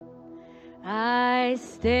I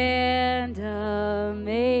stand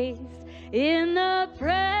amazed in the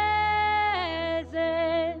presence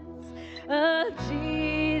of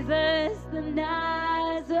Jesus the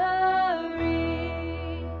Nazarene,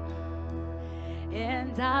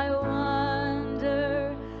 and I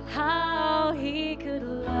wonder how he could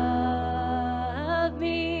love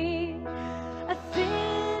me, a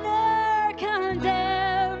sinner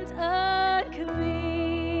condemned unclean.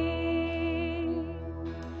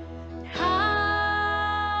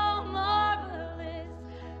 How marvelous,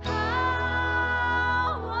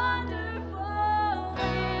 how wonderful,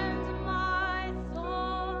 and my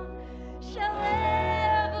song shall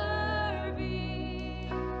ever be.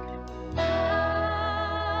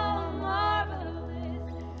 How marvelous,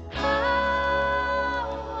 how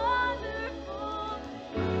wonderful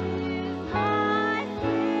is my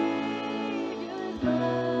Savior's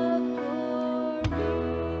love for me.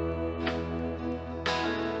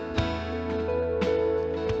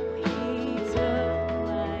 He took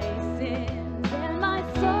my sins and my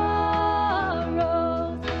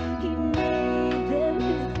sorrows, he made them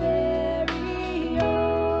his very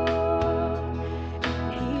own.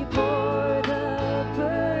 He bore the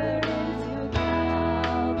burden to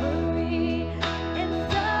Calvary and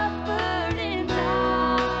suffered and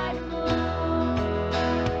died alone.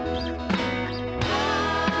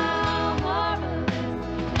 How marvelous,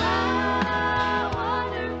 how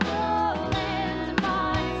wonderful, and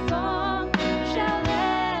my song shall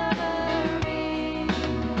ever be.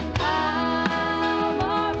 How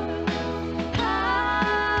marvelous,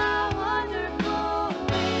 how wonderful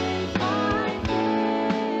is my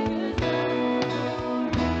Savior's love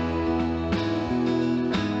for me.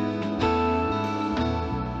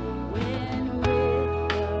 When with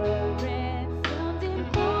the ransomed in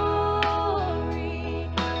glory,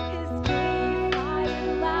 his face I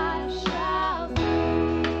at last shall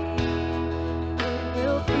see, it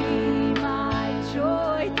will be my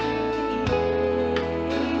joy through the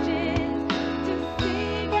ages to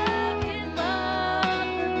sing of his love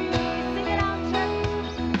for me. Sing it out, church.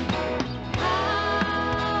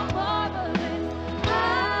 How marvelous,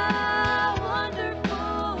 how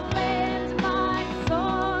wonderful, and my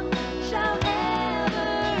song shall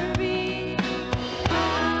ever be.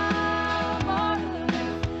 How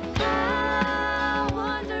marvelous, how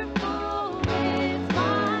wonderful is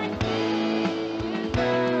my Savior's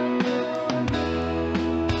love for me.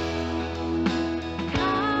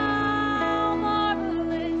 How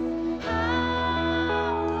marvelous,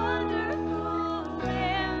 how wonderful,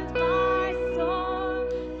 and my song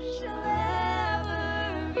shall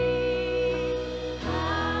ever be.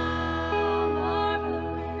 How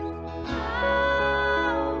marvelous,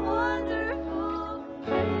 how wonderful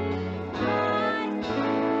is my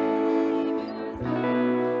Savior's love.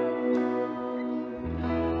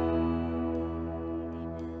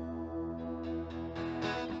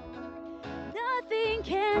 Nothing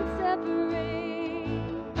can separate,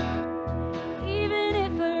 even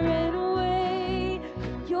if I ran away,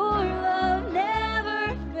 your love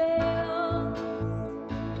never fails.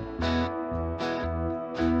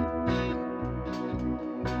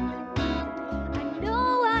 I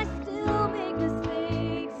know I still make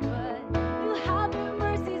mistakes, but you have your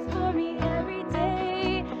mercies for me every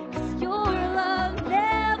day, 'cause your love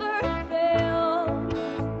never fails.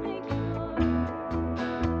 Thank you, Lord.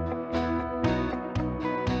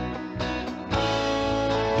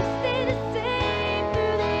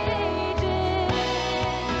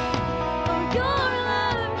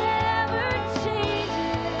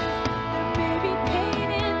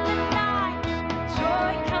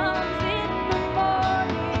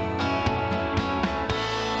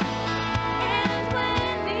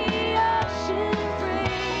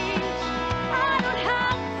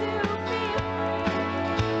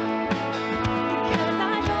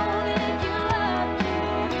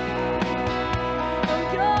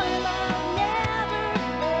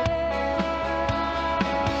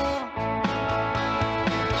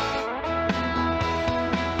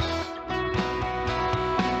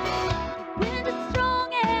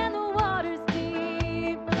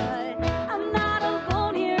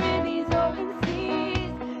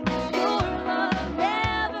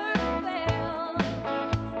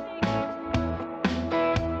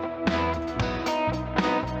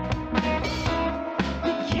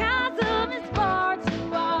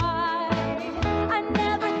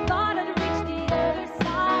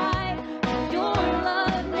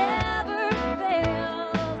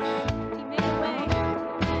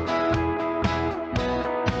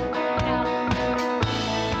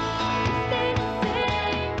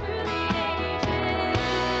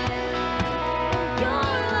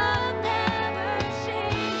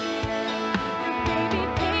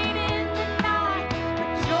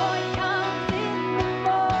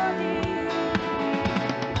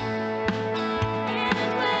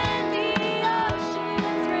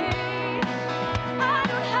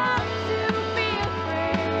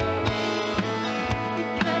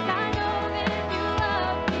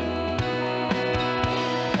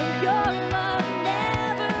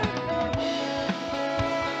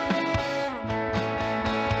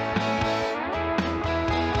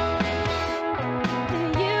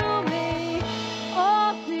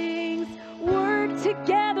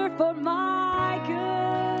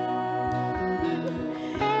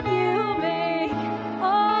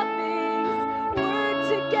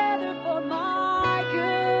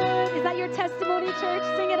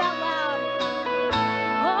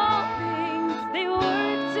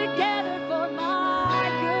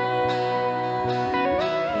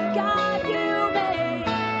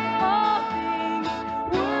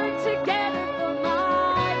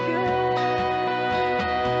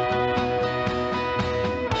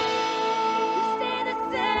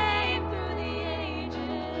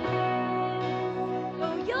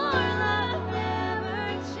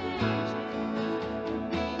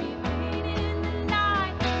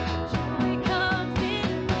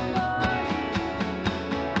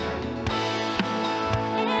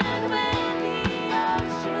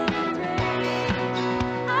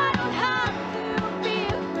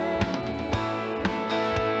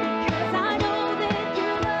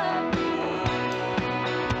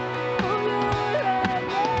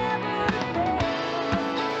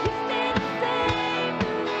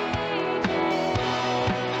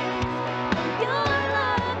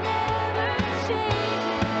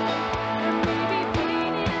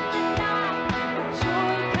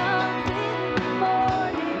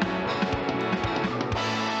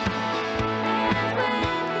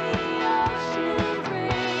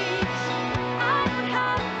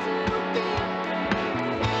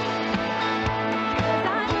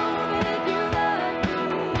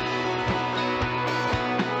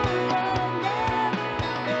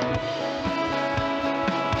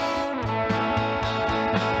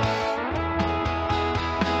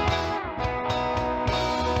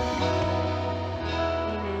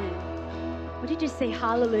 Say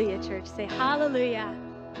hallelujah, church. Say hallelujah.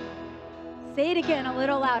 Say it again a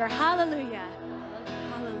little louder. Hallelujah.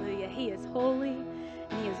 Hallelujah. He is holy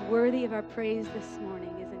and he is worthy of our praise this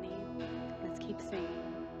morning, isn't he? Let's keep singing.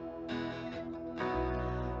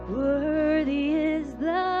 Worthy is the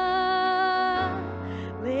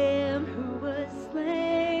Lamb who was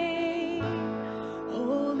slain.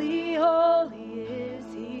 Holy, holy is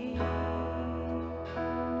he.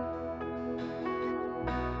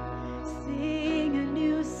 Sing a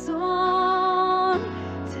new song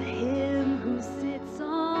to him who sits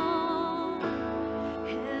on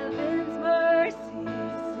heaven's mercy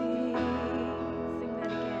seat. Sing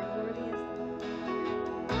that again.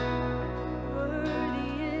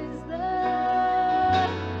 Worthy is the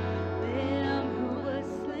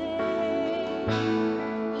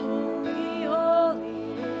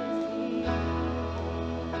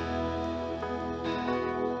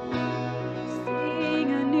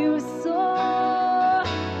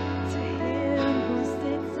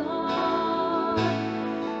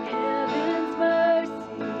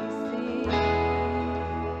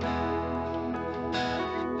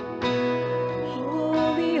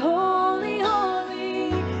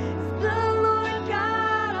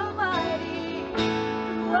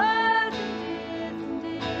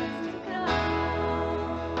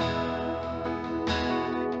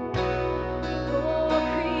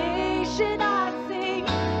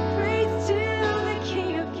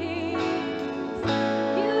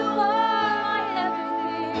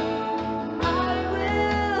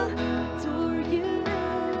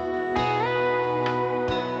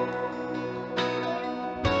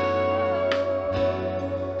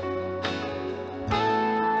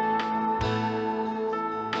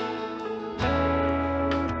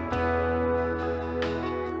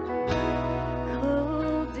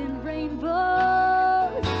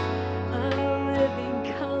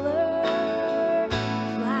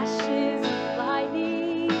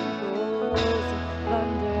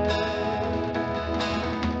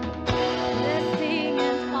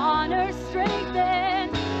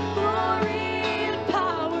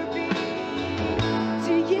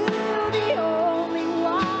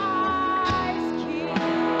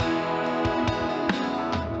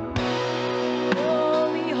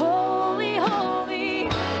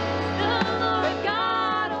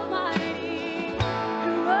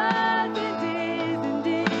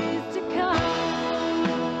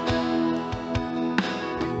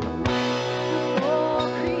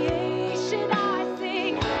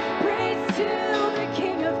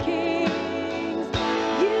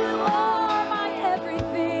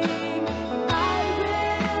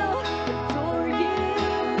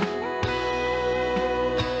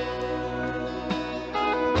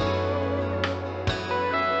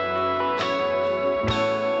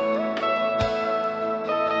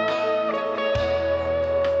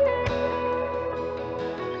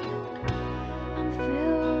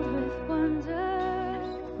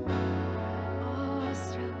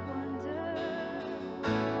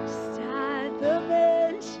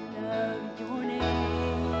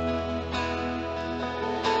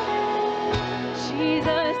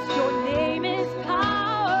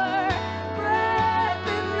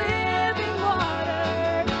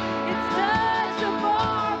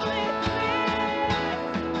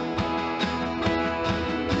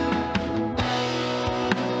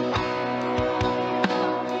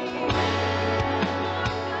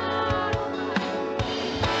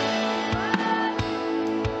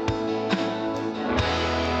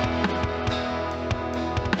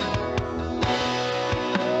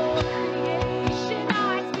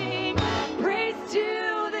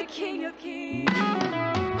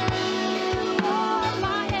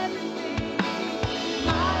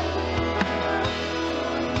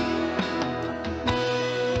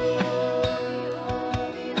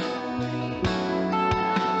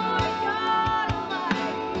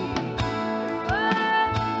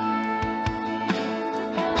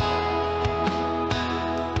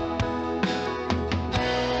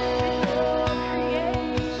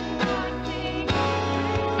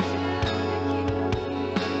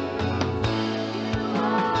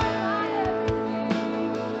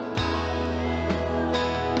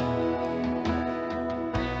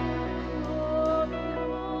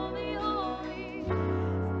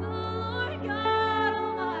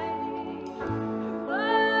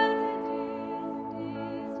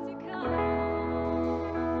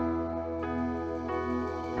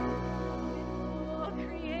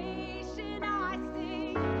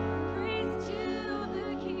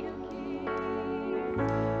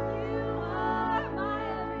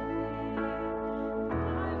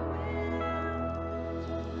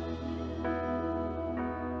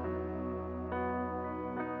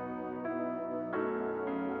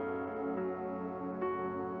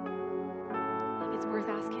worth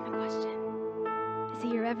asking the question. Is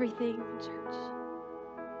he your everything, church?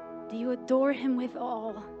 Do you adore him with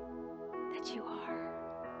all that you are?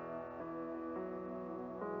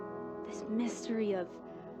 This mystery of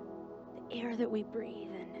the air that we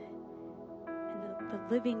breathe and the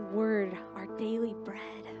living word, our daily bread.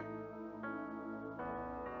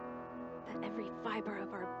 That every fiber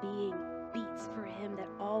of our being beats for him, that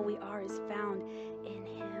all we are is found in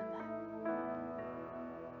him.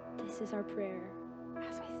 This is our prayer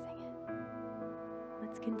as we sing it.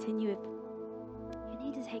 Let's continue. If you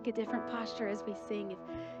need to take a different posture as we sing, if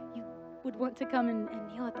you would want to come and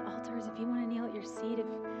kneel at the altars, if you want to kneel at your seat, if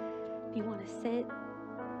you want to sit,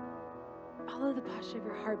 follow the posture of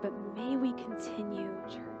your heart. But may we continue,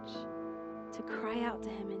 church, to cry out to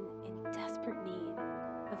him in desperate need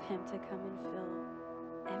of him to come and fill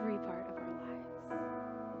every part of our lives.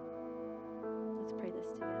 Let's pray this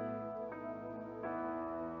together.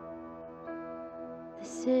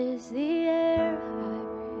 This is the air I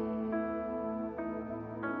breathe.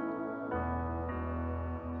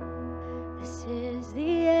 This is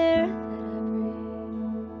the air that I breathe.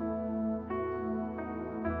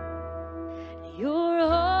 Your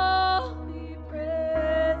holy presence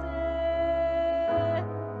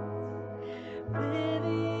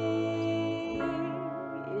living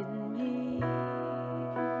in me.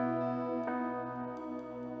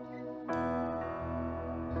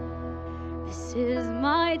 This is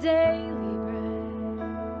my daily bread.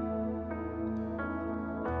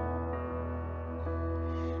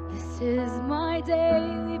 This is my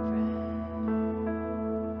daily bread.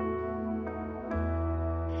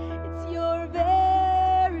 It's your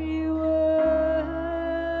very word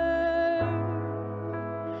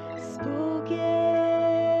spoken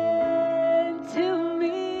to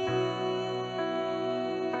me,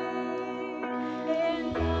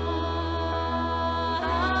 and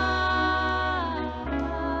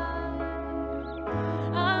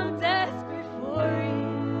I'm desperate for you.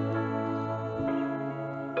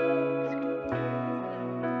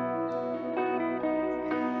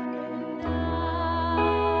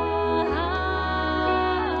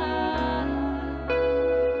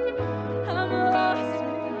 I'm lost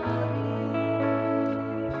without you.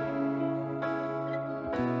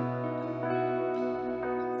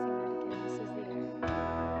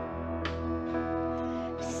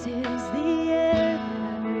 This is the air that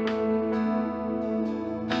I breathe.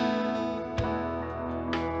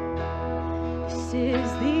 This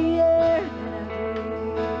is the air that I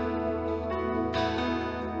breathe.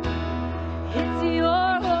 It's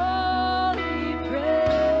your holy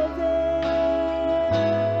presence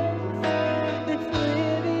that's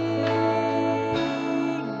living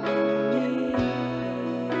in me.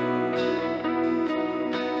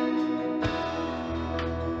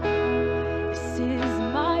 This is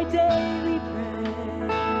my daily bread.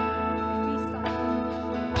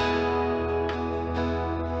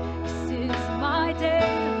 This is my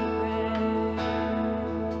daily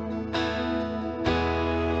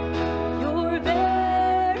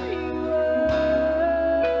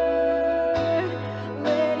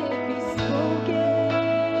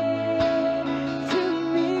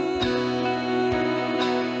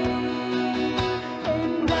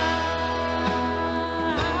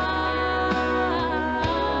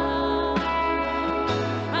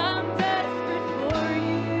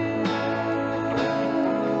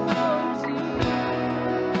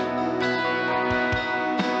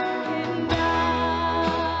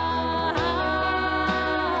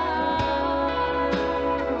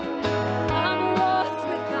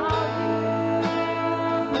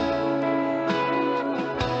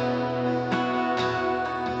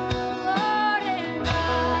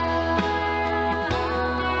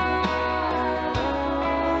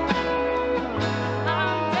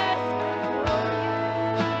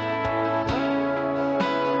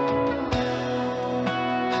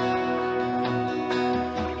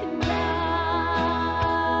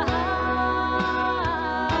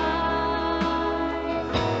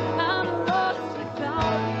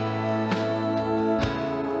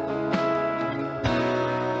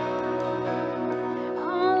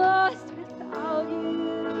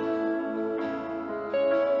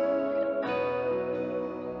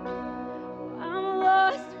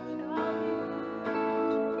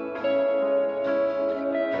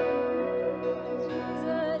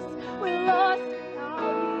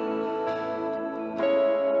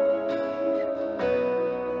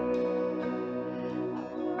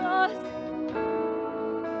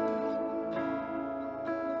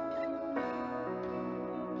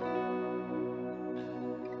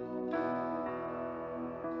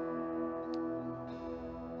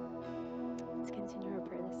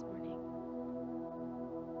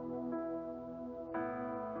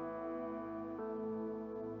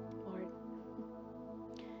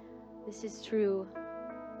this is true,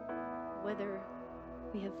 whether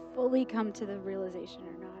we have fully come to the realization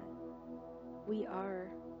or not. We are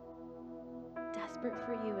desperate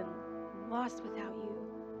for you and lost without you.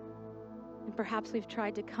 And perhaps we've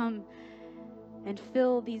tried to come and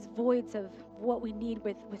fill these voids of what we need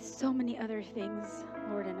with so many other things,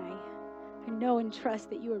 Lord. And I know and trust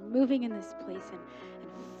that you are moving in this place and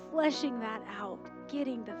fleshing that out,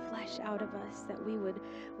 getting the flesh out of us, that we would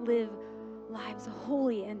live lives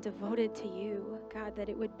holy and devoted to you, God, that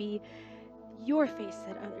it would be your face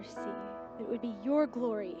that others see, that it would be your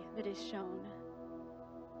glory that is shown.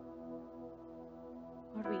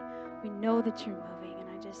 Lord, we know that you're moving, and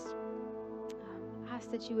I just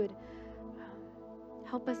ask that you would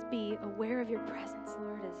help us be aware of your presence,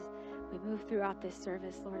 Lord, as we move throughout this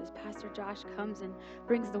service, Lord, as Pastor Josh comes and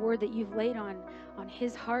brings the word that you've laid on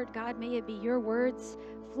his heart. God, may it be your words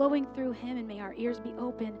flowing through him, and may our ears be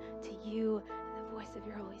open to you and the voice of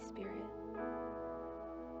your Holy Spirit.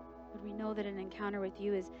 Lord, we know that an encounter with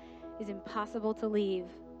you is impossible to leave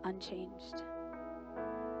unchanged,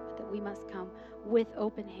 but that we must come with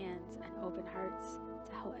open hands and open hearts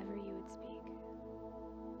to however you would speak.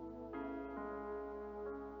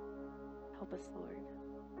 Help us, Lord.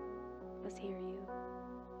 Help us hear you.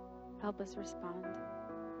 Help us respond.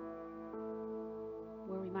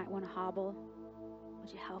 Where we might want to hobble,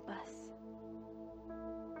 would you help us?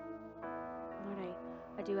 Lord,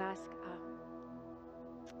 I do ask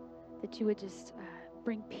that you would just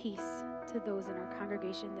bring peace to those in our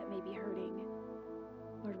congregation that may be hurting.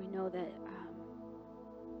 Lord, we know that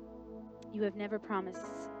you have never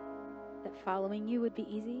promised that following you would be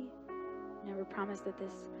easy. You never promised that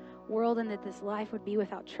this world and that this life would be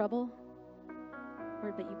without trouble.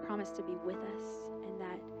 Lord, but you promised to be with us, and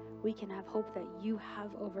that we can have hope that you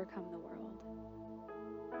have overcome the world.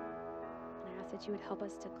 And I ask that you would help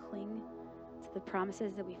us to cling to the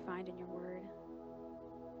promises that we find in your word.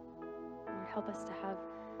 Lord, help us to have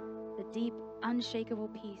the deep, unshakable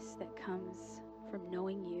peace that comes from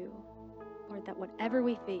knowing you. Lord, that whatever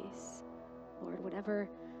we face, Lord, whatever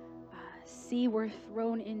sea we're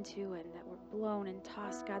thrown into and that we're blown and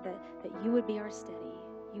tossed, God, that you would be our steady,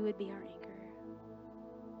 you would be our anchor.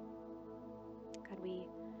 God, we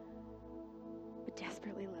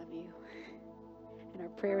desperately love you. And our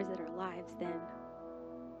prayers that our lives then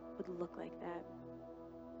would look like that.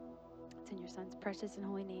 It's in your Son's precious and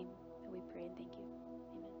holy name that we pray and thank you.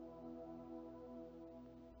 Amen.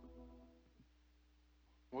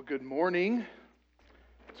 Well, good morning.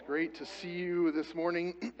 It's great to see you this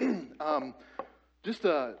morning. I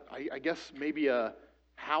guess maybe a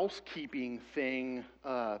housekeeping thing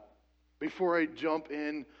before I jump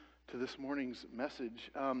in to this morning's message.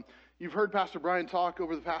 You've heard Pastor Brian talk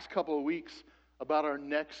over the past couple of weeks about our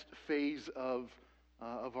next phase of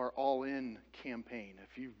our All In campaign.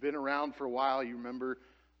 If you've been around for a while, you remember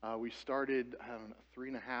we started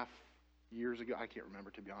 3.5 years ago. I can't remember,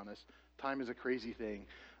 to be honest. Time is a crazy thing.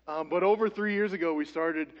 But over 3 years ago, we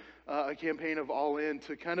started a campaign of All In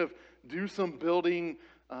to kind of do some building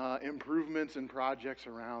improvements and projects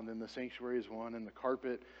around. And the sanctuary is one, and the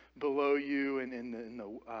carpet below you, and in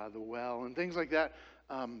the well, and things like that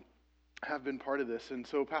have been part of this. And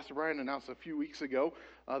so Pastor Brian announced a few weeks ago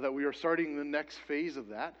that we are starting the next phase of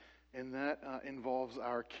that, and that involves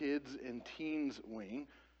our kids and teens wing,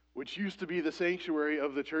 which used to be the sanctuary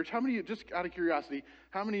of the church. How many of you, just out of curiosity,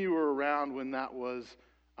 how many of you were around when that was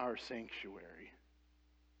our sanctuary?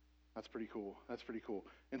 That's pretty cool. That's pretty cool.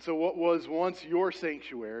 And so what was once your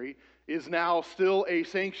sanctuary is now still a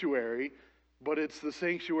sanctuary, but it's the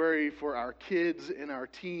sanctuary for our kids and our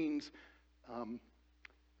teens.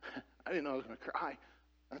 I didn't know I was going to cry.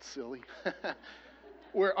 That's silly.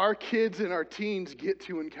 Where our kids and our teens get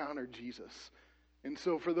to encounter Jesus. And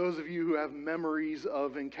so for those of you who have memories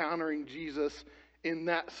of encountering Jesus in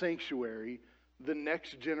that sanctuary, the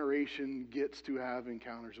next generation gets to have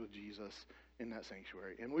encounters with Jesus in that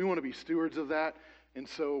sanctuary. And we want to be stewards of that. And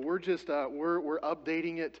so we're just, we're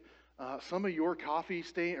updating it. Some of your coffee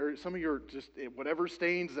stain, or some of your just whatever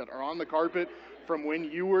stains that are on the carpet from when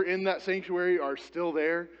you were in that sanctuary are still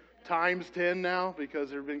there, times 10 now,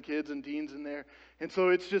 because there have been kids and teens in there. And so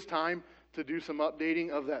it's just time to do some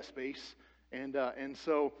updating of that space. And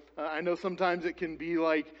so I know sometimes it can be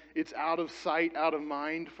like it's out of sight, out of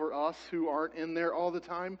mind for us who aren't in there all the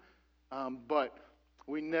time. But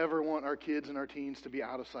we never want our kids and our teens to be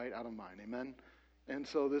out of sight, out of mind. Amen? And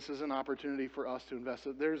so this is an opportunity for us to invest.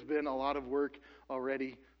 There's been a lot of work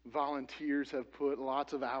already volunteers have put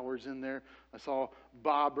lots of hours in there. I saw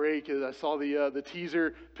Bob Rake. I saw the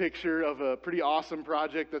teaser picture of a pretty awesome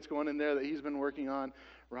project that's going in there that he's been working on.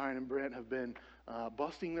 Ryan and Brent have been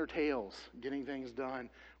busting their tails, getting things done.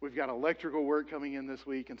 We've got electrical work coming in this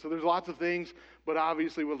week. And so there's lots of things, but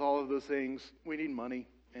obviously with all of those things, we need money.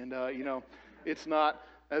 And, it's not,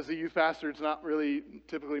 as a youth pastor, it's not really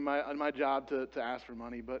typically my job to ask for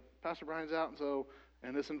money. But Pastor Brian's out,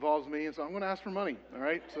 and this involves me, and so I'm going to ask for money, all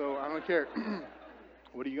right? So I don't care.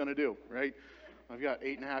 What are you going to do, right? I've got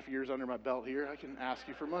 8.5 years under my belt here. I can ask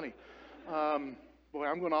you for money. Boy,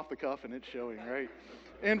 I'm going off the cuff, and it's showing, right?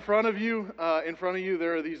 In front of you,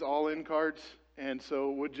 there are these all-in cards, and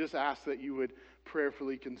so would just ask that you would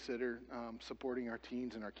prayerfully consider supporting our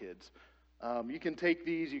teens and our kids. You can take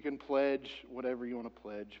these, you can pledge whatever you want to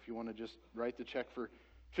pledge. If you want to just write the check for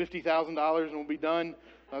 $50,000 and we'll be done,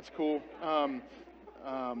 that's cool.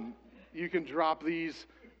 You can drop these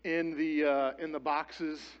in the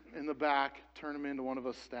boxes in the back, turn them into one of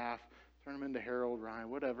us staff, turn them into Harold, Ryan,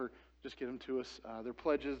 whatever. Just get them to us. They're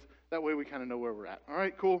pledges. That way we kind of know where we're at. All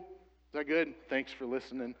right, cool. Is that good? Thanks for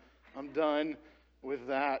listening. I'm done with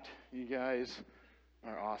that. You guys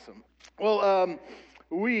are awesome. Well,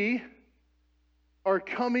 we are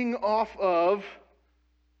coming off of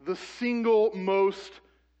the single most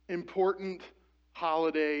important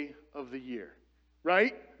holiday of the year,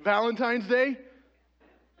 right? Valentine's Day?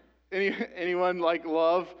 Anyone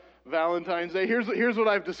love Valentine's Day? Here's what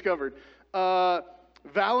I've discovered.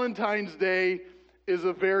 Valentine's Day is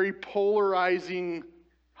a very polarizing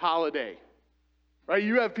holiday, right?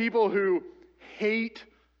 You have people who hate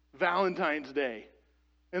Valentine's Day,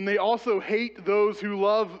 and they also hate those who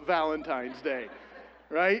love Valentine's Day,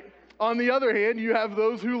 right? On the other hand, you have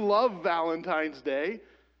those who love Valentine's Day,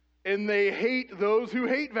 and they hate those who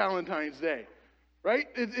hate Valentine's Day, right?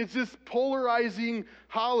 It's this polarizing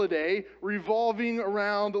holiday revolving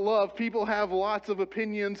around love. People have lots of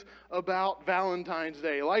opinions about Valentine's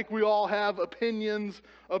Day, like we all have opinions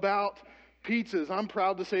about pizzas. I'm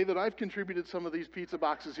proud to say that I've contributed some of these pizza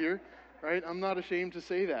boxes here, right? I'm not ashamed to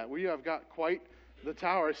say that. We have got quite the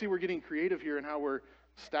tower. I see we're getting creative here in how we're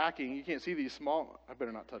stacking. You can't see these small. I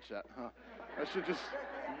better not touch that, huh? I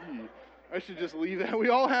should just leave that. We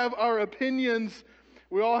all have our opinions.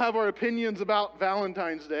 We all have our opinions about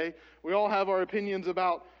Valentine's Day. We all have our opinions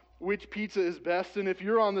about which pizza is best. And if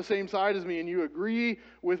you're on the same side as me and you agree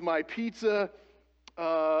with my pizza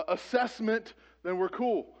assessment, then we're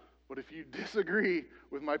cool. But if you disagree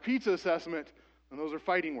with my pizza assessment, then those are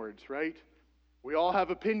fighting words, right? We all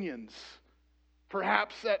have opinions.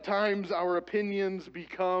 Perhaps at times our opinions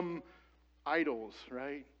become idols,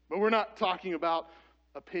 right? But we're not talking about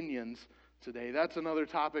opinions today. That's another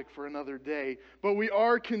topic for another day. But we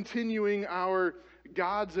are continuing our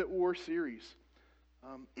Gods at War series,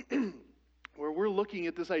 where we're looking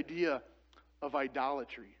at this idea of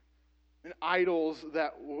idolatry and idols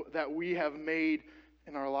that we have made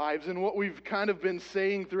in our lives. And what we've kind of been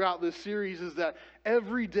saying throughout this series is that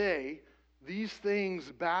every day these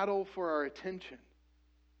things battle for our attention.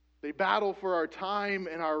 They battle for our time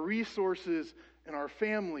and our resources and our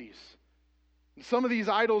families. And some of these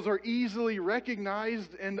idols are easily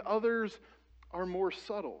recognized and others are more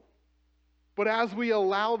subtle. But as we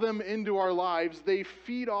allow them into our lives, they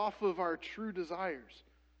feed off of our true desires,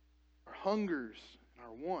 our hungers, and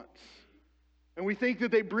our wants. And we think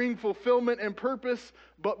that they bring fulfillment and purpose,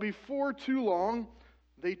 but before too long,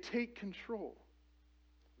 they take control.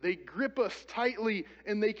 They grip us tightly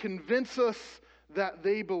and they convince us that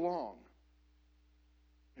they belong.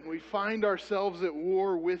 And we find ourselves at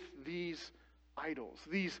war with these idols,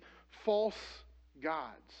 these false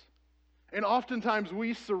gods. And oftentimes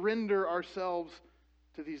we surrender ourselves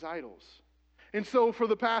to these idols. And so for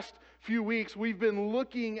the past few weeks, we've been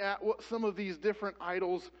looking at what some of these different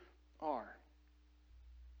idols are.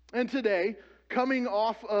 And today, coming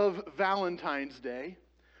off of Valentine's Day,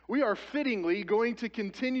 we are fittingly going to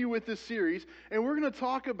continue with this series, and we're going to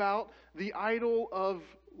talk about the idol of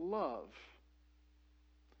love.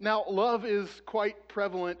 Now, love is quite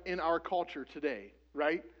prevalent in our culture today,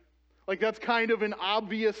 right? That's kind of an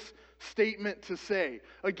obvious statement to say.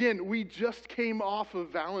 Again, we just came off of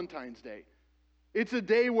Valentine's Day. It's a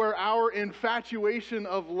day where our infatuation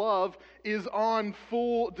of love is on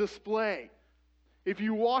full display. If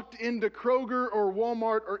you walked into Kroger or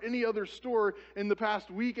Walmart or any other store in the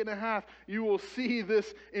past week and a half, you will see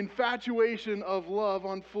this infatuation of love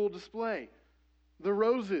on full display. The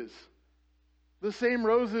roses. The same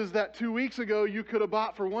roses that 2 weeks ago you could have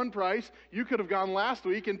bought for one price, you could have gone last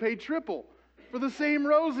week and paid triple for the same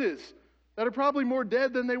roses that are probably more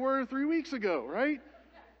dead than they were 3 weeks ago, right?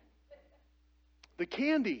 The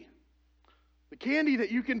candy. The candy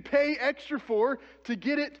that you can pay extra for to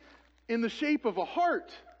get it in the shape of a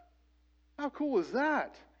heart. How cool is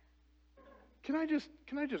that? Can I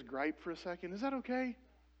just gripe for a second? Is that okay?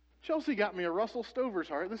 Chelsea got me a Russell Stover's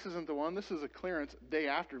heart. This isn't the one. This is a clearance day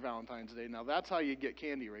after Valentine's Day. Now that's how you get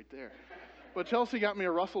candy right there. But Chelsea got me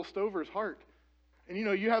a Russell Stover's heart. And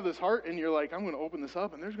you have this heart and you're like, I'm going to open this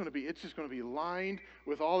up and it's just going to be lined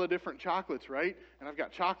with all the different chocolates, right? And I've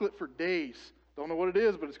got chocolate for days. Don't know what it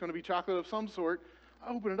is, but it's going to be chocolate of some sort.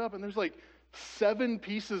 I open it up and there's like 7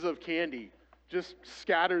 pieces of candy just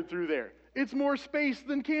scattered through there. It's more space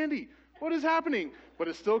than candy. What is happening? But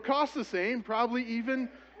it still costs the same, probably even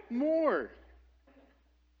more.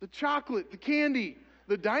 The chocolate, the candy,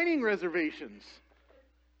 the dining reservations.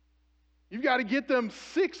 You've got to get them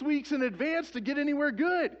 6 weeks in advance to get anywhere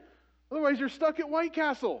good. Otherwise, you're stuck at White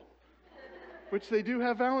Castle, which they do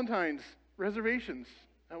have Valentine's reservations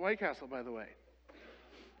at White Castle, by the way.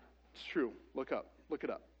 It's true. Look it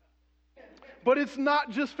up. But it's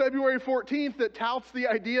not just February 14th that touts the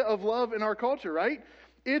idea of love in our culture, right?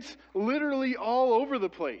 It's literally all over the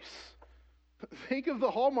place. Think of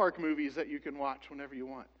the Hallmark movies that you can watch whenever you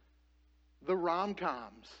want. The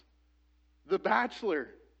rom-coms, The Bachelor,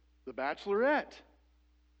 The Bachelorette,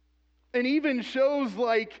 and even shows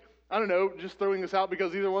like, I don't know, just throwing this out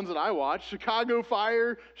because these are ones that I watch, Chicago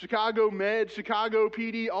Fire, Chicago Med, Chicago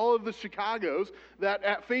PD, all of the Chicagos that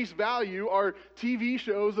at face value are TV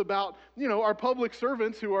shows about, our public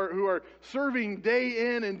servants who are serving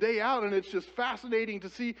day in and day out, and it's just fascinating to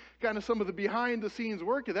see kind of some of the behind the scenes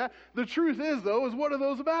work of that. The truth is, though, is what are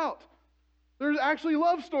those about? There's actually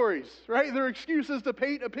love stories, right? They're excuses to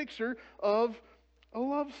paint a picture of a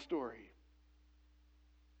love story.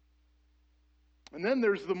 And then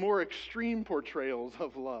there's the more extreme portrayals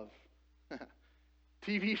of love.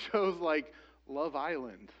 TV shows like Love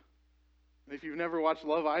Island. And if you've never watched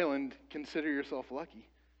Love Island, consider yourself lucky.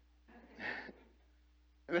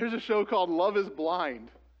 And there's a show called Love is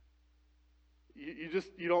Blind.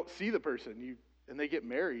 You don't see the person, and they get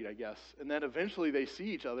married, I guess. And then eventually they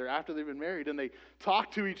see each other after they've been married, and they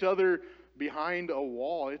talk to each other behind a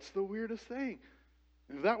wall. It's the weirdest thing.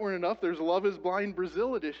 And if that weren't enough, there's Love is Blind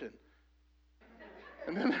Brazil edition.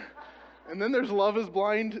 And then there's Love is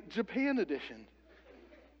Blind Japan edition.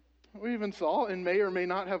 We even saw and may or may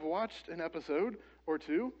not have watched an episode or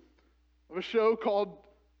two of a show called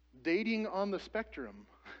Dating on the Spectrum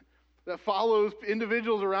that follows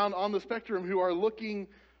individuals around on the spectrum who are looking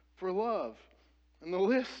for love. And the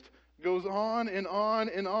list goes on and on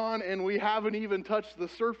and on, and we haven't even touched the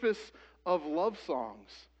surface of love songs.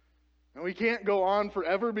 And we can't go on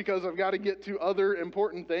forever because I've got to get to other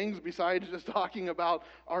important things besides just talking about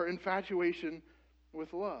our infatuation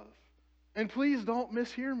with love. And please don't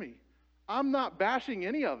mishear me. I'm not bashing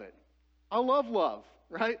any of it. I love love,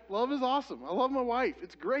 right? Love is awesome. I love my wife.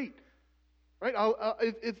 It's great, right?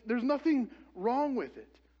 There's nothing wrong with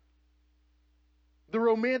it. The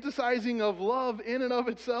romanticizing of love in and of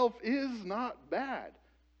itself is not bad.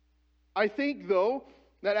 I think, though,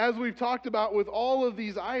 that as we've talked about with all of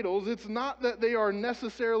these idols, it's not that they are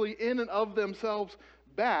necessarily in and of themselves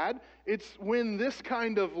bad. It's when this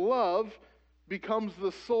kind of love becomes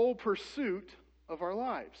the sole pursuit of our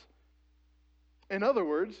lives. In other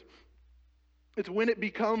words, it's when it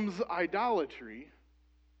becomes idolatry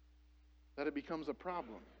that it becomes a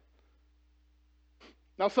problem.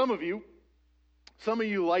 Now, some of you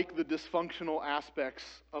like the dysfunctional aspects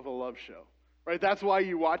of a love show. Right? That's why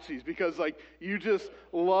you watch these, because you just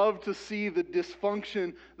love to see the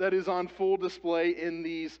dysfunction that is on full display in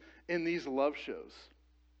these love shows.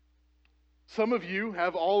 Some of you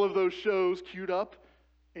have all of those shows queued up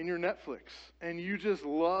in your Netflix, and you just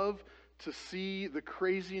love to see the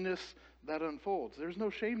craziness that unfolds. There's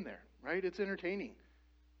no shame there, right? It's entertaining.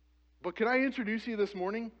 But can I introduce you this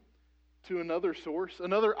morning to another source,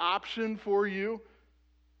 another option for you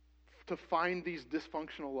to find these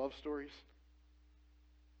dysfunctional love stories?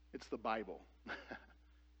 It's the Bible.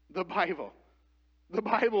 The Bible. The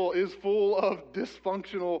Bible is full of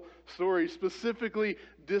dysfunctional stories, specifically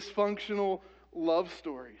dysfunctional love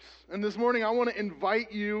stories. And this morning I want to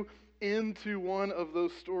invite you into one of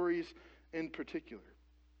those stories in particular.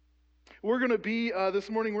 We're going to be, this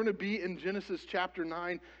morning, we're going to be in Genesis chapter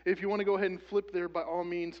 9. If you want to go ahead and flip there, by all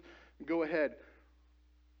means, go ahead.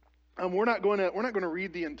 We're not going to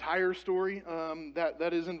read the entire story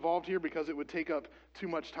that is involved here because it would take up too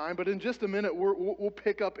much time. But in just a minute, we'll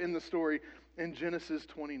pick up in the story in Genesis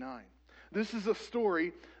 29. This is a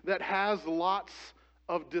story that has lots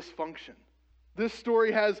of dysfunction. This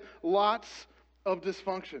story has lots of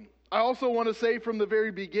dysfunction. I also want to say from the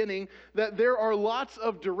very beginning that there are lots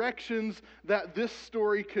of directions that this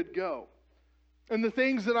story could go. And the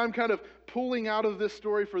things that I'm kind of pulling out of this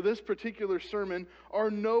story for this particular sermon are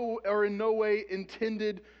in no way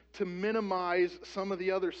intended to minimize some of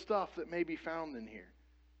the other stuff that may be found in here.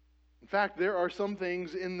 In fact, there are some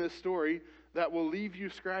things in this story that will leave you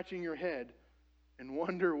scratching your head and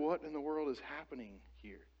wonder what in the world is happening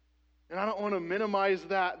here. And I don't want to minimize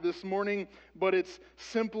that this morning, but it's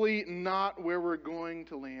simply not where we're going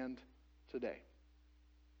to land today.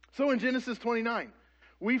 So in Genesis 29,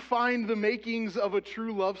 we find the makings of a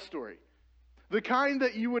true love story, the kind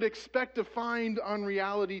that you would expect to find on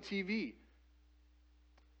reality TV.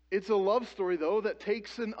 It's a love story, though, that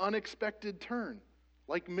takes an unexpected turn,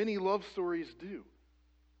 like many love stories do.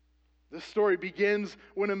 This story begins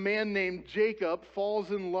when a man named Jacob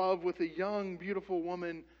falls in love with a young, beautiful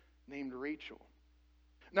woman named Rachel.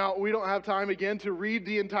 Now, we don't have time again to read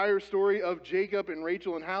the entire story of Jacob and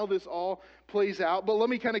Rachel and how this all plays out, but let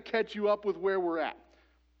me kind of catch you up with where we're at.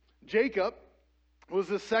 Jacob was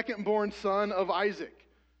the second-born son of Isaac.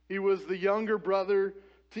 He was the younger brother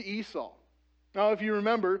to Esau. Now, if you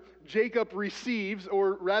remember, Jacob receives,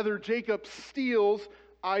 or rather Jacob steals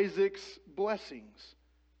Isaac's blessings.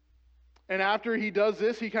 And after he does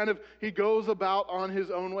this, he goes about on his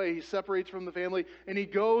own way. He separates from the family, and he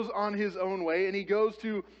goes on his own way, and he goes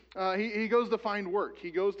to find work.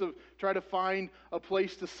 He goes to try to find a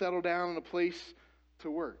place to settle down and a place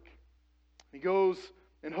to work. He goes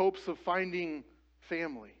in hopes of finding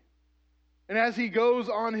family. And as he goes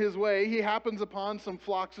on his way, he happens upon some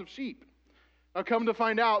flocks of sheep. Now, come to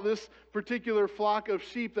find out, this particular flock of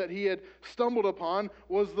sheep that he had stumbled upon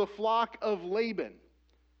was the flock of Laban.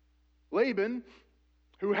 Laban,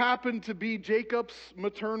 who happened to be Jacob's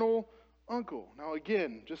maternal uncle. Now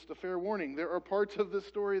again, just a fair warning, there are parts of this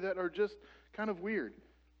story that are just kind of weird.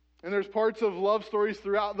 And there's parts of love stories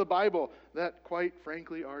throughout the Bible that, quite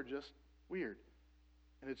frankly, are just weird.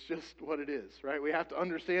 And it's just what it is, right? We have to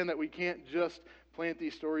understand that we can't just plant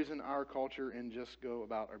these stories in our culture and just go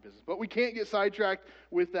about our business. But we can't get sidetracked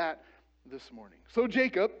with that this morning. So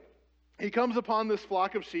Jacob, he comes upon this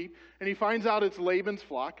flock of sheep, and he finds out it's Laban's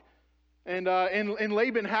flock. And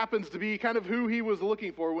Laban happens to be kind of who he was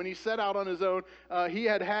looking for. When he set out on his own, he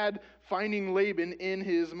had finding Laban in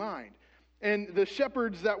his mind. And the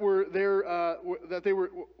shepherds that were there,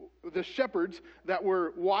 the shepherds that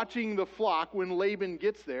were watching the flock when Laban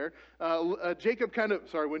gets there, when Jacob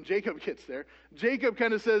gets there, Jacob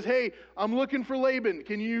kind of says, "Hey, I'm looking for Laban.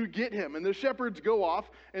 Can you get him?" And the shepherds go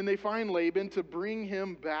off and they find Laban to bring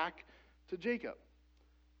him back to Jacob.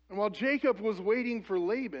 And while Jacob was waiting for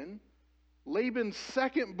Laban, Laban's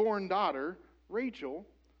second-born daughter, Rachel,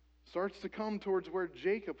 starts to come towards where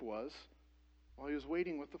Jacob was while he was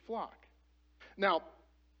waiting with the flock. Now,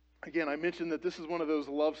 again, I mentioned that this is one of those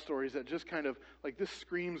love stories that just kind of, like, this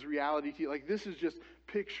screams reality to you. Like, this is just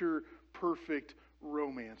picture-perfect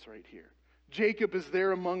romance right here. Jacob is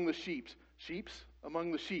there among the sheep.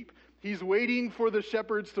 Among the sheep. He's waiting for the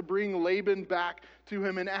shepherds to bring Laban back to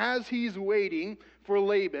him. And as he's waiting for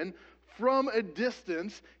Laban, from a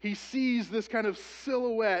distance, he sees this kind of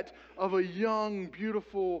silhouette of a young,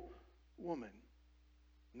 beautiful woman.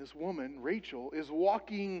 And this woman, Rachel, is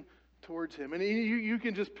walking towards him. And you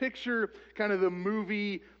can just picture kind of the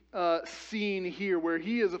movie scene here where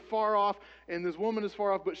he is far off and this woman is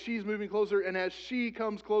far off, but she's moving closer. And as she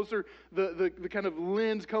comes closer, the kind of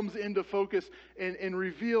lens comes into focus and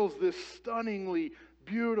reveals this stunningly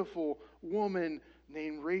beautiful woman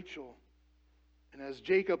named Rachel. And as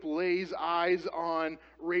Jacob lays eyes on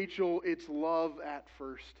Rachel, it's love at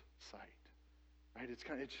first sight. Right?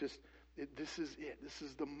 This is it. This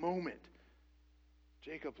is the moment.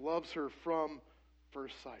 Jacob loves her from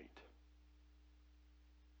first sight.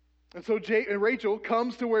 And so Rachel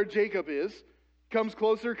comes to where Jacob is, comes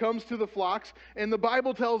closer, comes to the flocks, and the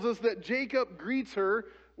Bible tells us that Jacob greets her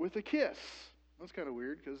with a kiss. That's kind of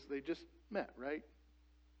weird because they just met, right?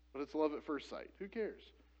 But it's love at first sight. Who cares?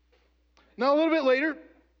 Now, a little bit later,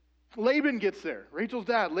 Laban gets there. Rachel's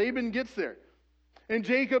dad, Laban gets there. And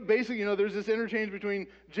Jacob, basically, there's this interchange between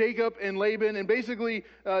Jacob and Laban. And basically,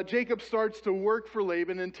 Jacob starts to work for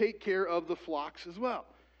Laban and take care of the flocks as well.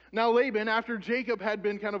 Now, Laban, after Jacob had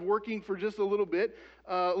been kind of working for just a little bit,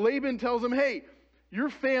 Laban tells him, "Hey, your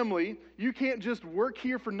family, you can't just work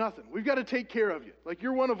here for nothing. We've got to take care of you. Like,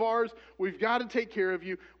 you're one of ours. We've got to take care of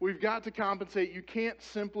you. We've got to compensate. You can't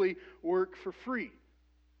simply work for free."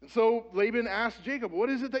 And so Laban asked Jacob, "What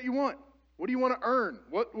is it that you want? What do you want to earn?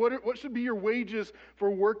 What should be your wages for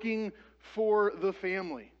working for the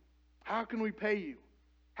family? How can we pay you?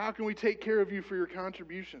 How can we take care of you for your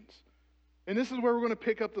contributions?" And this is where we're going to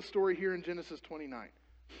pick up the story here in Genesis 29.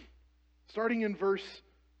 Starting in verse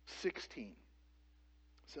 16. It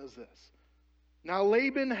says this. Now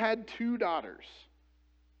Laban had 2 daughters.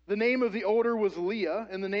 The name of the older was Leah,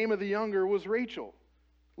 and the name of the younger was Rachel.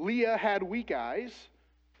 Leah had weak eyes.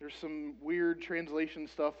 There's some weird translation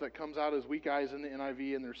stuff that comes out as weak eyes in the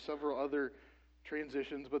NIV, and there's several other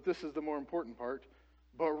transitions, but this is the more important part.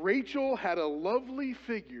 But Rachel had a lovely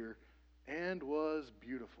figure and was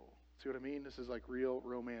beautiful. See what I mean? This is like real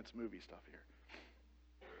romance movie stuff here.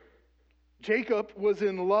 Jacob was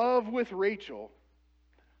in love with Rachel.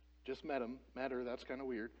 Just met her, that's kind of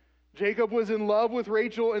weird. Jacob was in love with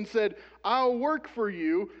Rachel and said, I'll work for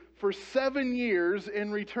you for 7 years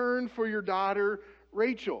in return for your daughter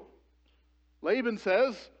Rachel. Laban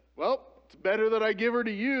says, well, it's better that I give her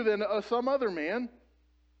to you than some other man.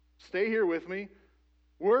 Stay here with me.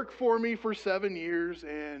 Work for me for 7 years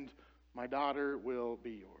and my daughter will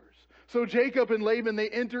be yours. So Jacob and Laban, they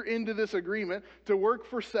enter into this agreement to work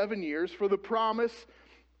for 7 years for the promise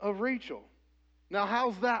of Rachel. Now,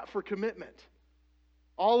 how's that for commitment?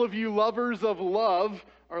 All of you lovers of love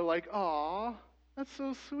are like, aw, that's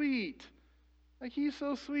so sweet. Like, he's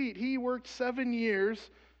so sweet. He worked 7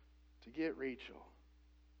 years to get Rachel.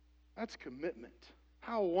 That's commitment.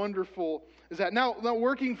 How wonderful is that? Now,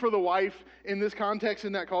 working for the wife in this context,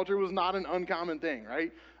 in that culture, was not an uncommon thing,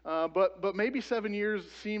 right? But maybe 7 years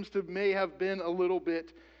may have been a little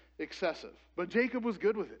bit excessive. But Jacob was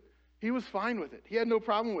good with it. He was fine with it. He had no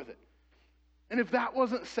problem with it. And if that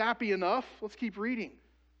wasn't sappy enough, let's keep reading.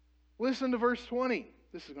 Listen to verse 20.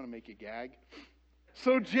 This is going to make you gag.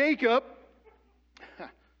 So Jacob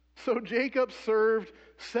served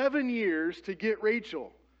 7 years to get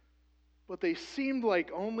Rachel, but they seemed like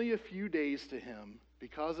only a few days to him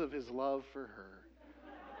because of his love for her.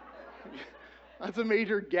 That's a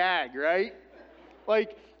major gag, right?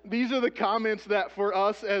 Like, these are the comments that for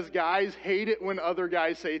us as guys hate it when other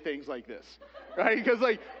guys say things like this, right? Because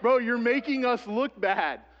like, bro, you're making us look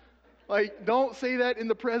bad. Like, don't say that in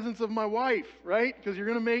the presence of my wife, right? Because you're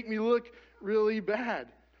going to make me look really bad.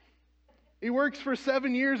 He works for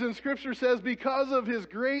 7 years, and Scripture says because of his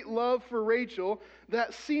great love for Rachel,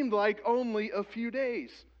 that seemed like only a few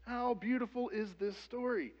days. How beautiful is this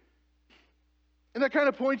story? And that kind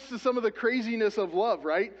of points to some of the craziness of love,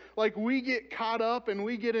 right? Like, we get caught up and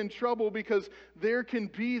we get in trouble because there can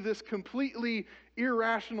be this completely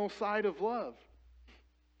irrational side of love.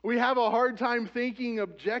 We have a hard time thinking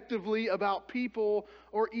objectively about people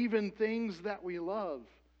or even things that we love.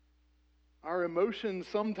 Our emotions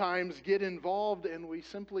sometimes get involved and we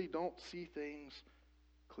simply don't see things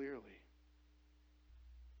clearly.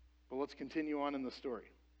 But let's continue on in the story.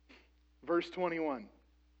 Verse 21.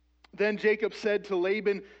 Then Jacob said to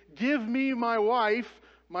Laban, "Give me my wife,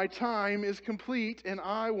 my time is complete, and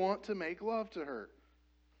I want to make love to her."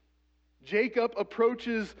 Jacob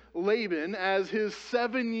approaches Laban as his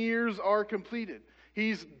 7 years are completed.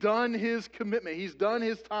 He's done his commitment. He's done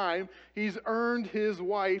his time. He's earned his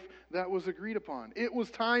wife that was agreed upon. It was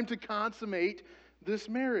time to consummate this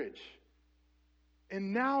marriage.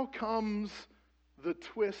 And now comes the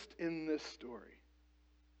twist in this story.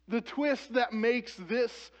 The twist that makes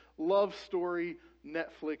this love story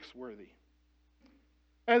Netflix worthy.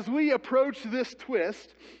 As we approach this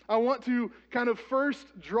twist, I want to kind of first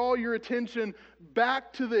draw your attention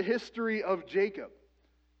back to the history of Jacob.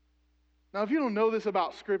 Now, if you don't know this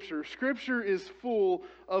about Scripture, Scripture is full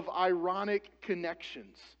of ironic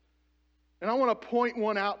connections. And I want to point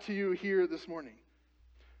one out to you here this morning.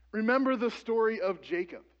 Remember the story of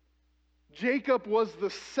Jacob. Jacob was the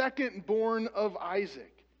second born of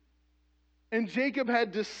Isaac. And Jacob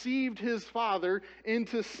had deceived his father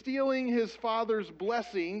into stealing his father's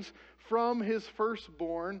blessings from his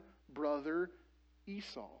firstborn brother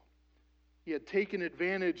Esau. He had taken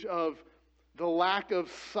advantage of the lack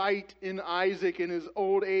of sight in Isaac in his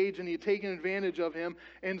old age, and he had taken advantage of him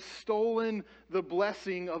and stolen the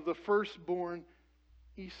blessing of the firstborn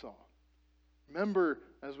Esau. Remember,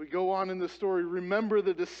 as we go on in the story, remember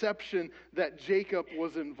the deception that Jacob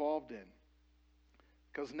was involved in.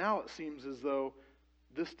 Because now it seems as though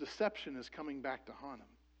this deception is coming back to haunt him.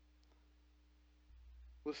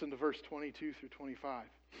 Listen to verse 22 through 25.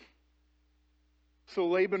 So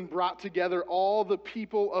Laban brought together all the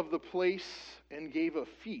people of the place and gave a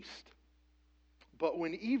feast. But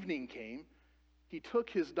when evening came, he took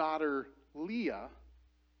his daughter Leah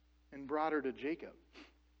and brought her to Jacob.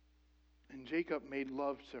 And Jacob made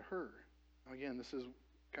love to her. Now again, this is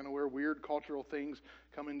kind of where weird cultural things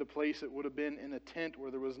come into place. It would have been in a tent where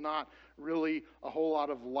there was not really a whole lot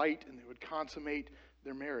of light, and they would consummate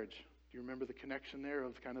their marriage. Do you remember the connection there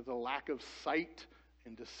of kind of the lack of sight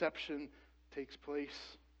and deception takes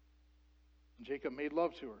place. Jacob made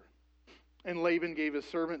love to her. And Laban gave his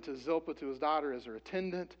servant to Zilpah to his daughter as her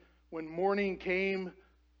attendant. When morning came,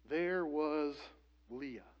 there was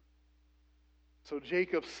Leah. So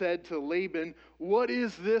Jacob said to Laban, "What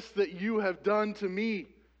is this that you have done to me?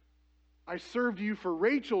 I served you for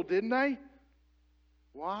Rachel, didn't I?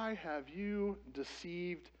 Why have you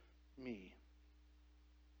deceived me?"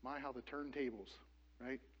 My, how the turntables,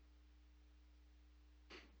 right?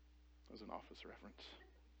 That was an Office reference.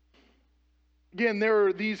 Again, there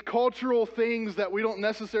are these cultural things that we don't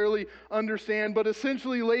necessarily understand, but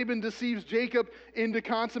essentially Laban deceives Jacob into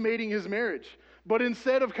consummating his marriage. But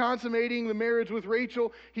instead of consummating the marriage with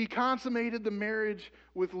Rachel, he consummated the marriage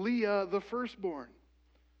with Leah, the firstborn.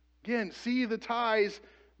 Again, see the ties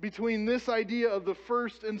between this idea of the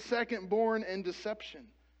first and secondborn and deception.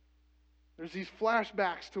 There's these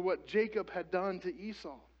flashbacks to what Jacob had done to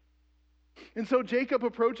Esau. And so Jacob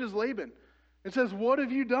approaches Laban and says, "What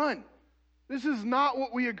have you done? This is not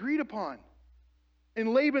what we agreed upon."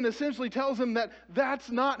 And Laban essentially tells him that that's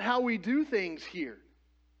not how we do things here.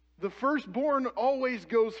 The firstborn always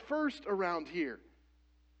goes first around here.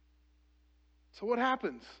 So what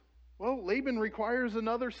happens? Well, Laban requires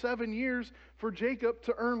another 7 years for Jacob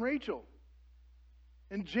to earn Rachel.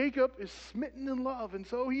 And Jacob is smitten in love, and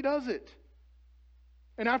so he does it.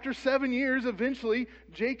 And after 7 years, eventually,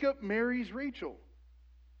 Jacob marries Rachel,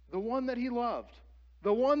 the one that he loved,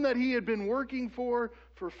 the one that he had been working for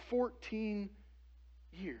 14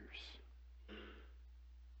 years.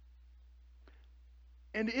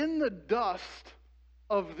 And in the dust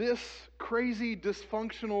of this crazy,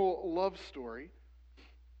 dysfunctional love story,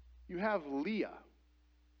 you have Leah.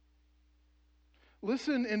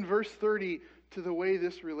 Listen in verse 30 to the way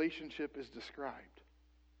this relationship is described.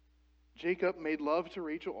 Jacob made love to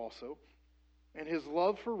Rachel also, and his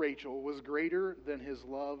love for Rachel was greater than his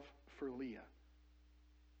love for Leah.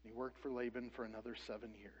 He worked for Laban for another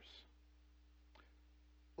 7 years.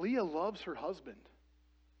 Leah loves her husband.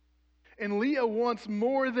 And Leah wants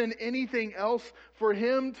more than anything else for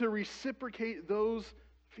him to reciprocate those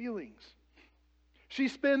feelings. She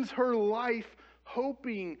spends her life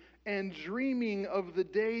hoping and dreaming of the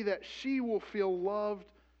day that she will feel loved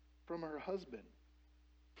from her husband.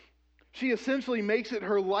 She essentially makes it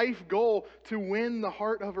her life goal to win the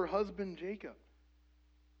heart of her husband, Jacob.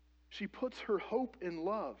 She puts her hope in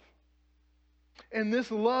love. And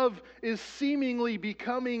this love is seemingly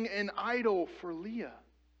becoming an idol for Leah.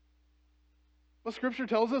 Well, Scripture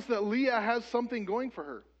tells us that Leah has something going for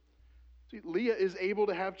her. See, Leah is able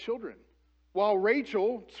to have children, while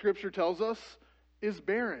Rachel, Scripture tells us, is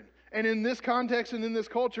barren. And in this context and in this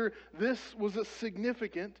culture, this was a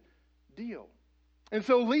significant deal. And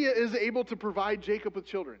so Leah is able to provide Jacob with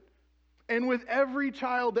children. And with every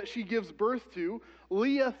child that she gives birth to,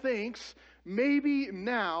 Leah thinks, maybe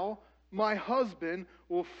now my husband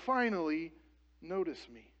will finally notice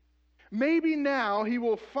me. Maybe now he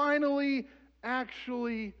will finally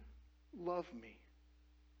actually love me.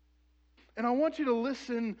 And I want you to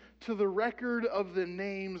listen to the record of the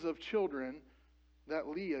names of children that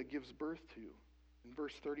Leah gives birth to in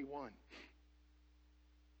verse 31.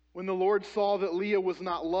 When the Lord saw that Leah was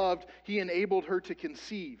not loved, he enabled her to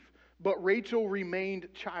conceive, but Rachel remained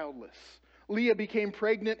childless. Leah became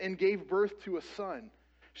pregnant and gave birth to a son.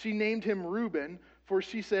 She named him Reuben, for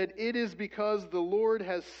she said, "It is because the Lord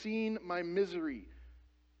has seen my misery.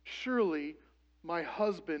 Surely my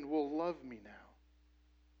husband will love me now."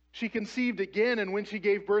 She conceived again, and when she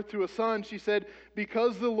gave birth to a son, she said,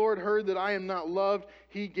 "Because the Lord heard that I am not loved,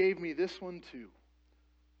 he gave me this one too."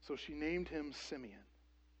 So she named him Simeon.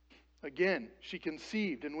 Again, she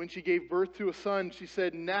conceived, and when she gave birth to a son, she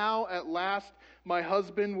said, "Now at last my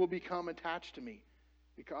husband will become attached to me,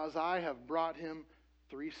 because I have brought him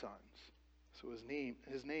 3 sons." So his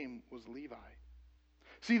name was Levi.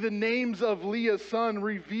 See, the names of Leah's son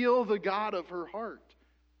reveal the God of her heart.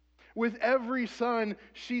 With every son,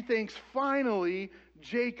 she thinks, finally,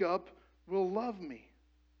 Jacob will love me.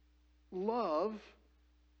 Love,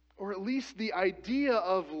 or at least the idea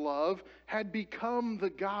of love, had become the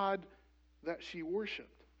God that she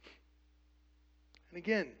worshiped. And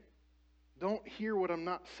again, don't hear what I'm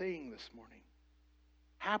not saying this morning.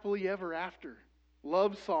 Happily ever after,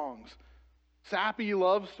 love songs, sappy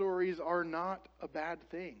love stories are not a bad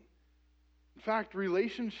thing. In fact,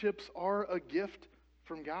 relationships are a gift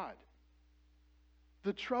from God.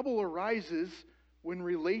 The trouble arises when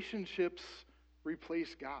relationships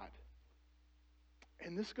replace God.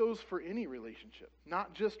 And this goes for any relationship,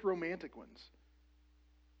 not just romantic ones.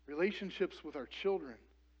 Relationships with our children,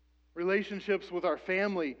 relationships with our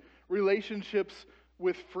family, relationships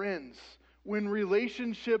with friends. When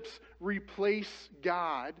relationships replace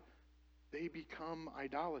God, they become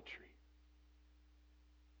idolatry.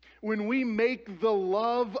 When we make the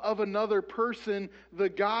love of another person the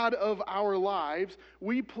God of our lives,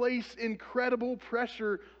 we place incredible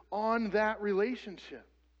pressure on that relationship.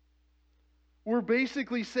 We're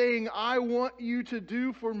basically saying, I want you to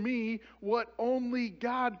do for me what only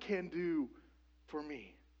God can do for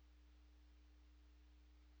me.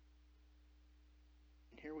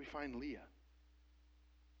 And here we find Leah.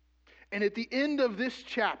 And at the end of this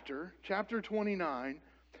chapter, chapter 29,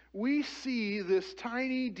 we see this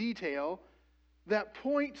tiny detail that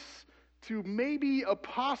points to maybe a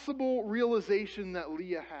possible realization that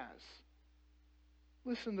Leah has.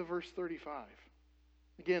 Listen to verse 35.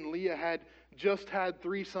 Again, Leah had just had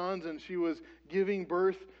 3 sons, and she was giving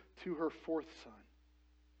birth to her 4th son.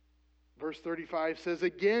 Verse 35 says,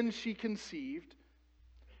 again she conceived,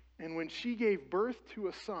 and when she gave birth to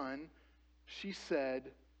a son, she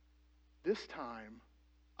said, this time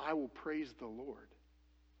I will praise the Lord.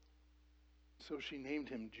 So she named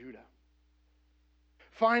him Judah.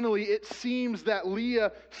 Finally, it seems that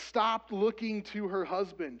Leah stopped looking to her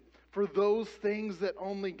husband for those things that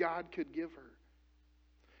only God could give her.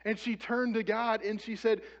 And she turned to God and she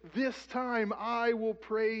said, this time I will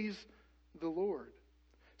praise the Lord.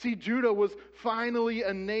 See, Judah was finally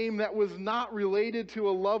a name that was not related to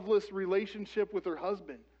a loveless relationship with her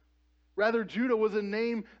husband. Rather, Judah was a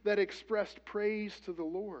name that expressed praise to the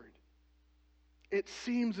Lord. It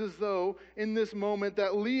seems as though in this moment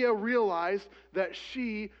that Leah realized that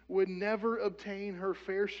she would never obtain her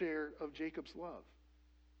fair share of Jacob's love.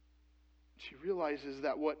 She realizes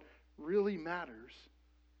that what really matters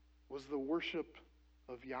was the worship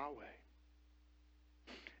of Yahweh.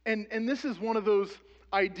 And this is one of those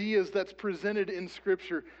ideas that's presented in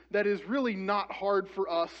Scripture that is really not hard for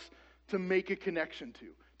us to make a connection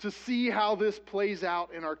to see how this plays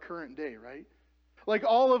out in our current day, right? Like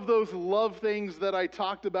all of those love things that I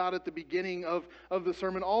talked about at the beginning of the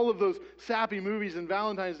sermon, all of those sappy movies and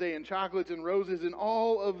Valentine's Day and chocolates and roses and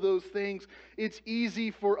all of those things, it's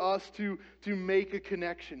easy for us to make a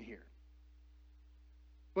connection here.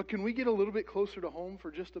 But can we get a little bit closer to home for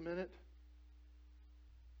just a minute?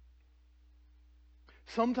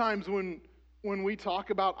 Sometimes when we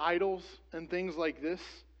talk about idols and things like this,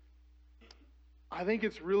 I think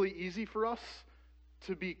it's really easy for us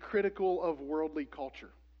to be critical of worldly culture.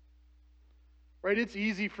 Right? It's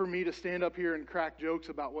easy for me to stand up here and crack jokes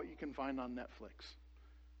about what you can find on Netflix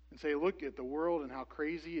and say, look at the world and how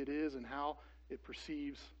crazy it is and how it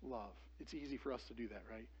perceives love. It's easy for us to do that,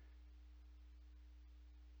 right?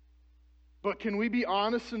 But can we be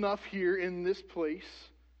honest enough here in this place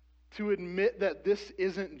to admit that this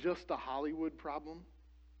isn't just a Hollywood problem?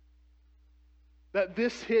 That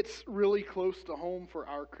this hits really close to home for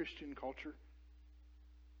our Christian culture?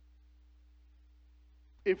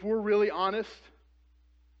 If we're really honest,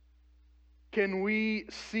 can we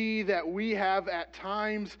see that we have at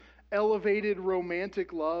times elevated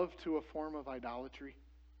romantic love to a form of idolatry?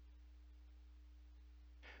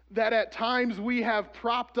 That at times we have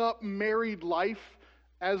propped up married life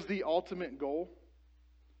as the ultimate goal?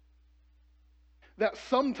 That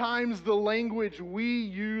sometimes the language we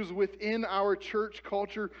use within our church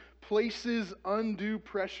culture places undue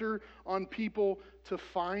pressure on people to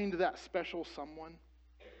find that special someone?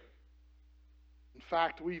 In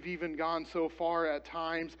fact, we've even gone so far at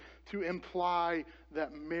times to imply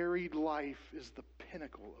that married life is the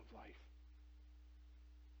pinnacle of life.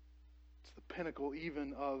 It's the pinnacle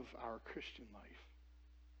even of our Christian life.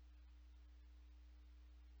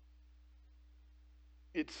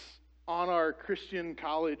 It's on our Christian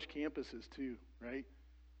college campuses too, right?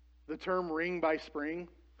 The term ring by spring.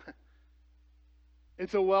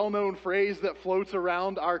 It's a well-known phrase that floats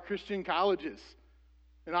around our Christian colleges.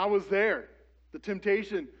 And I was there. The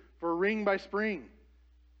temptation for ring by spring.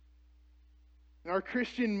 In our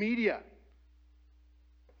Christian media.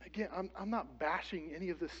 Again, I'm not bashing any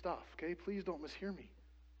of this stuff, okay? Please don't mishear me.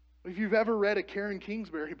 If you've ever read a Karen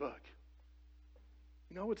Kingsbury book,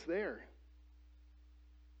 you know it's there.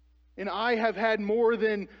 And I have had more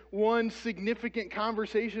than one significant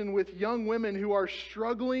conversation with young women who are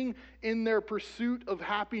struggling in their pursuit of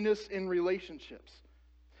happiness in relationships.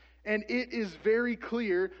 And it is very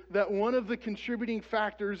clear that one of the contributing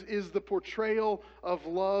factors is the portrayal of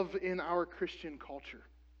love in our Christian culture.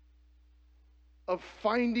 Of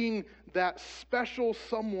finding that special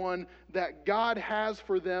someone that God has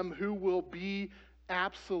for them who will be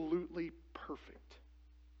absolutely perfect.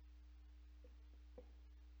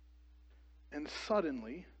 And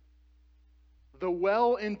suddenly, the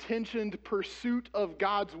well-intentioned pursuit of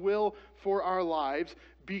God's will for our lives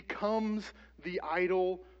becomes the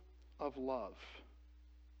idol of love.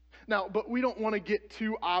 Now, but we don't want to get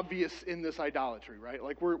too obvious in this idolatry, right?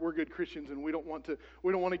 Like we're good Christians and we don't want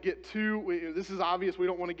to get too, this is obvious, we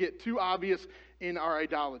don't want to get too obvious in our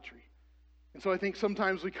idolatry. And so I think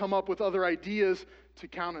sometimes we come up with other ideas to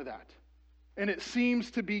counter that. And it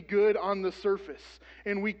seems to be good on the surface.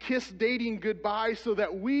 And we kiss dating goodbye so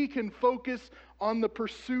that we can focus on the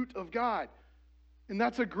pursuit of God. And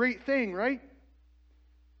that's a great thing, right?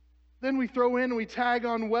 Then we throw in and we tag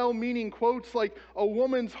on well-meaning quotes like, a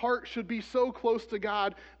woman's heart should be so close to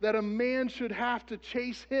God that a man should have to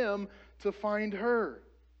chase him to find her.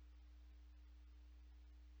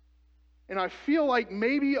 And I feel like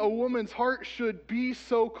maybe a woman's heart should be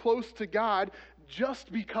so close to God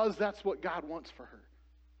just because that's what God wants for her.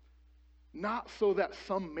 Not so that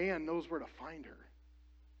some man knows where to find her.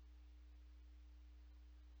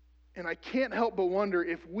 And I can't help but wonder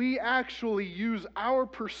if we actually use our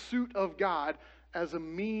pursuit of God as a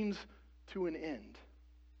means to an end.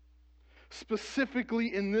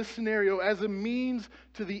 Specifically in this scenario, as a means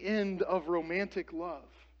to the end of romantic love.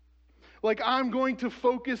 Like, I'm going to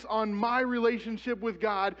focus on my relationship with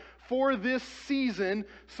God for this season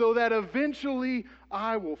so that eventually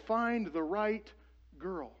I will find the right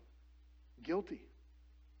girl. Guilty.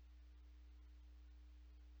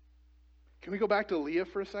 Can we go back to Leah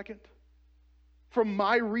for a second? From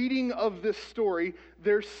my reading of this story,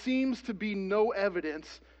 there seems to be no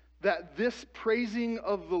evidence that this praising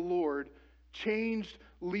of the Lord changed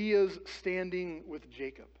Leah's standing with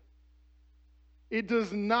Jacob. It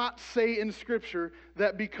does not say in Scripture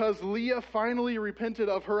that because Leah finally repented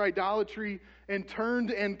of her idolatry and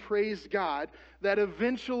turned and praised God, that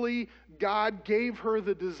eventually God gave her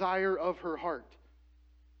the desire of her heart.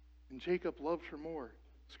 And Jacob loved her more.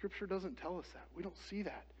 Scripture doesn't tell us that. We don't see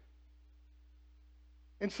that.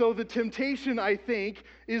 And so the temptation, I think,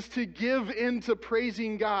 is to give into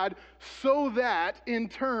praising God so that, in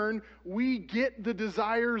turn, we get the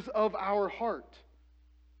desires of our heart.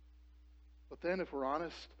 But then, if we're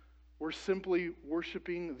honest, we're simply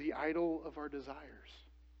worshiping the idol of our desires.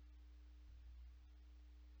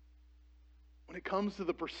 When it comes to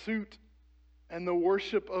the pursuit and the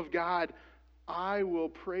worship of God, I will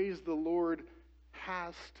praise the Lord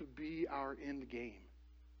has to be our end game,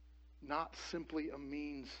 not simply a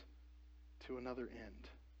means to another end.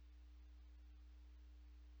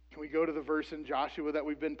 Can we go to the verse in Joshua that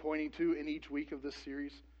we've been pointing to in each week of this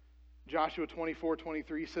series? Joshua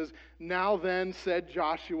 24:23 says, "Now then, said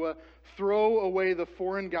Joshua, throw away the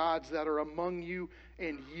foreign gods that are among you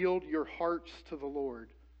and yield your hearts to the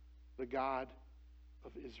Lord, the God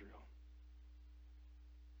of Israel."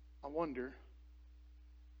 I wonder,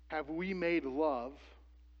 have we made love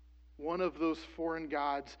one of those foreign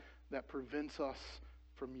gods that prevents us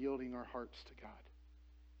from yielding our hearts to God?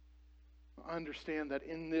 I understand that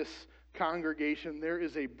in this congregation, there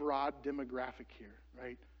is a broad demographic here,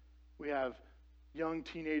 right? We have young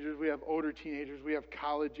teenagers, we have older teenagers, we have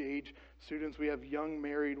college-age students, we have young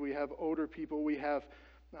married, we have older people, we have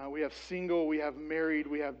single, we have married,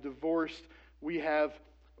 we have divorced, we have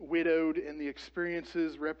widowed, and the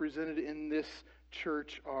experiences represented in this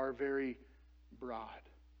church are very broad.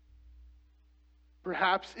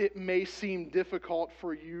 Perhaps it may seem difficult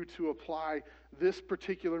for you to apply this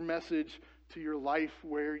particular message to your life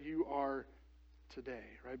where you are today,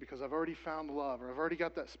 right? Because I've already found love, or I've already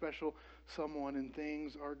got that special someone, and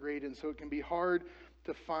things are great, and so it can be hard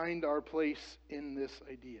to find our place in this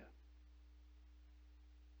idea.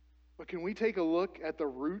 But can we take a look at the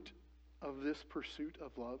root of this pursuit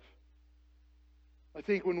of love? I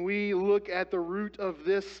think when we look at the root of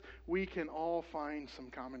this, we can all find some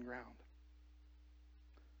common ground.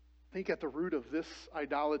 I think at the root of this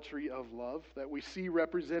idolatry of love that we see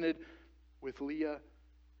represented with Leah,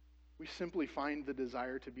 we simply find the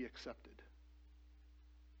desire to be accepted.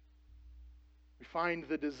 We find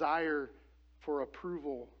the desire for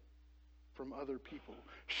approval from other people.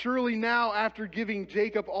 Surely now, after giving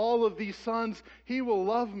Jacob all of these sons, he will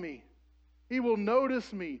love me. He will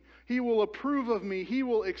notice me. He will approve of me. He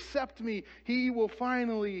will accept me. He will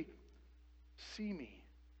finally see me.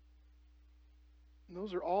 And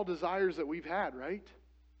those are all desires that we've had, right?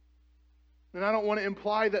 And I don't want to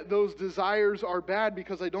imply that those desires are bad,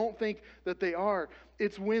 because I don't think that they are.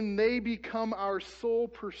 It's when they become our sole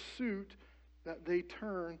pursuit that they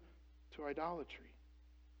turn to idolatry.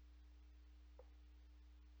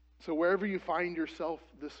 So wherever you find yourself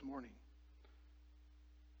this morning,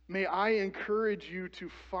 may I encourage you to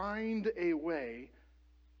find a way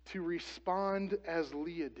to respond as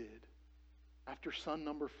Leah did after son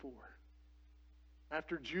number 4.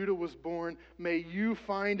 after Judah was born, may you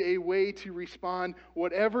find a way to respond,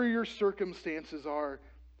 whatever your circumstances are,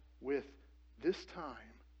 with this time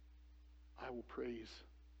I will praise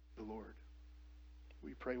the Lord. Will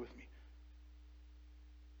you pray with me?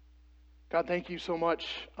 God, thank you so much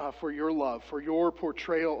for your love, for your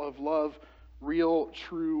portrayal of love, real,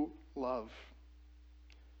 true love.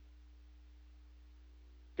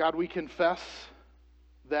 God, we confess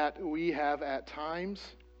that we have at times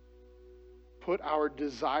put our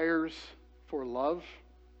desires for love,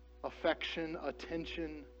 affection,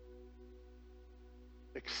 attention,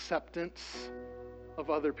 acceptance of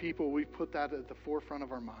other people, we've put that at the forefront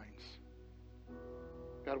of our minds.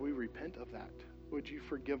 God, we repent of that. Would you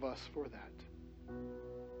forgive us for that?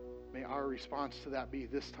 May our response to that be,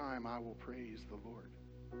 this time I will praise the Lord.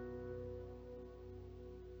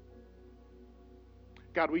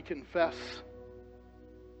 God, we confess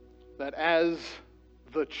that as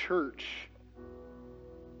the church,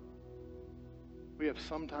 we have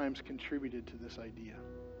sometimes contributed to this idea.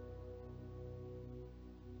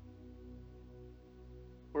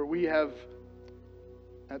 Where we have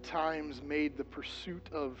at times made the pursuit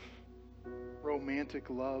of romantic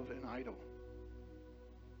love an idol.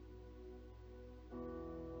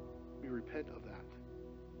 We repent of that.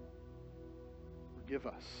 Forgive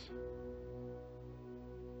us.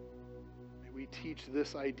 May we teach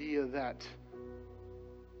this idea that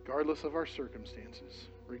regardless of our circumstances,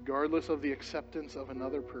 regardless of the acceptance of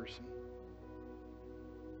another person,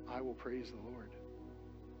 I will praise the Lord.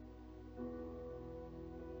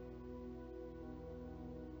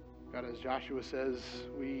 God, as Joshua says,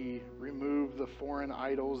 we remove the foreign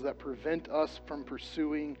idols that prevent us from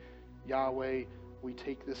pursuing Yahweh. We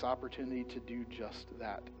take this opportunity to do just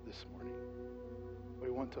that this morning. We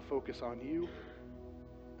want to focus on you,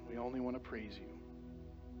 and we only want to praise you.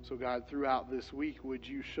 So God, throughout this week, would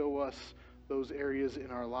you show us those areas in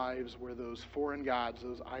our lives where those foreign gods,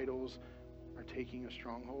 those idols, are taking a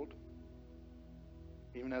stronghold?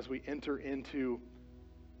 Even as we enter into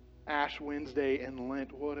Ash Wednesday and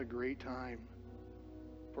Lent, what a great time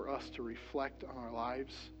for us to reflect on our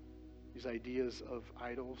lives, these ideas of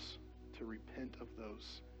idols, to repent of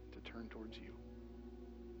those, to turn towards you.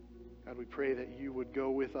 God, we pray that you would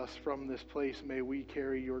go with us from this place. May we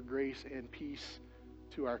carry your grace and peace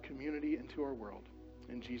to our community and to our world.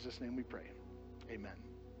 In Jesus' name we pray. Amen.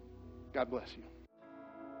 God bless you.